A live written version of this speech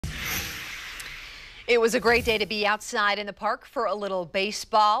It was a great day to be outside in the park for a little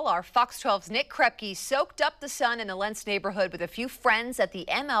baseball. Our Fox 12's Nick Krepke soaked up the sun in the Lentz neighborhood with a few friends at the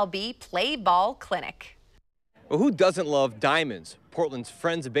MLB Play Ball Clinic. Well, who doesn't love diamonds? Portland's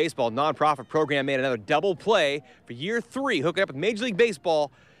Friends of Baseball nonprofit program made another double play for year 3, hooking up with Major League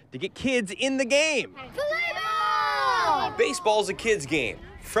Baseball to get kids in the game. Play ball! Baseball's a kid's game.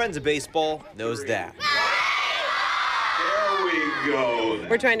 Friends of Baseball knows that. There we go.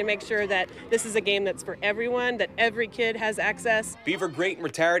 We're trying to make sure that this is a game that's for everyone, that every kid has access. Beaver great and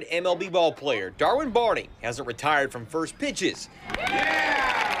retired MLB ball player Darwin Barney hasn't retired from first pitches.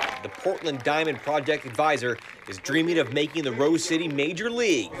 The Portland Diamond Project advisor is dreaming of making the Rose City Major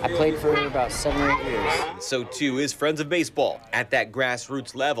League. I played for about 7 or 8 years. And so too is Friends of Baseball at that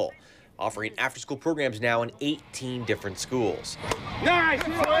grassroots level, offering after-school programs now in 18 different schools. Nice!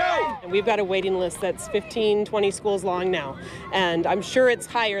 And we've got a waiting list that's 15, 20 schools long now. And I'm sure it's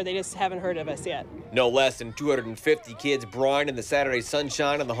higher, they just haven't heard of us yet. No less than 250 kids brine in the Saturday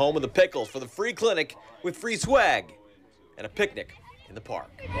sunshine in the home of the Pickles for the free clinic with free swag and a picnic in the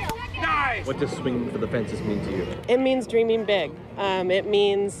park. Nice! What does swing for the fences mean to you? It means dreaming big. It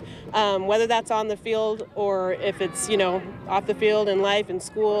means whether that's on the field or if it's, off the field in life, in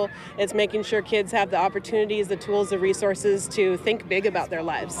school, it's making sure kids have the opportunities, the tools, the resources to think big about their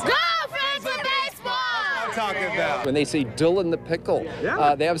lives. Go Friends of Baseball! Talking about. When they say Dylan the Pickle,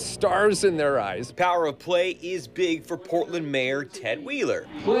 they have stars in their eyes. The power of play is big for Portland Mayor Ted Wheeler.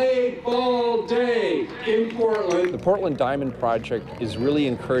 Play Ball Day in Portland. The Portland Diamond Project is really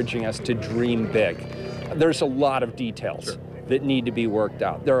encouraging us to dream big. There's a lot of details that need to be worked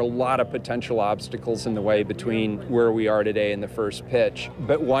out. There are a lot of potential obstacles in the way between where we are today and the first pitch,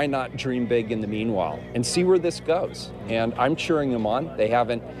 but why not dream big in the meanwhile and see where this goes? And I'm cheering them on. They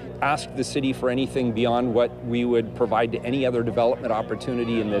haven't asked the city for anything beyond what we would provide to any other development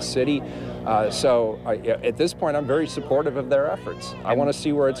opportunity in this city. At this point, I'm very supportive of their efforts. I want to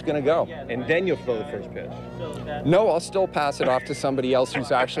see where it's going to go. And then you'll throw the first pitch. No, I'll still pass it off to somebody else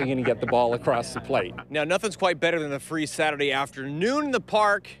who's actually going to get the ball across the plate. Now, nothing's quite better than a free Saturday afternoon in the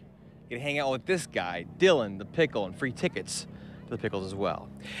park. You can hang out with this guy, Dylan the Pickle, and free tickets to the Pickles as well.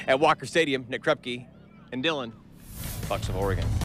 At Walker Stadium, Nick Krepke and Dylan, Fox of Oregon.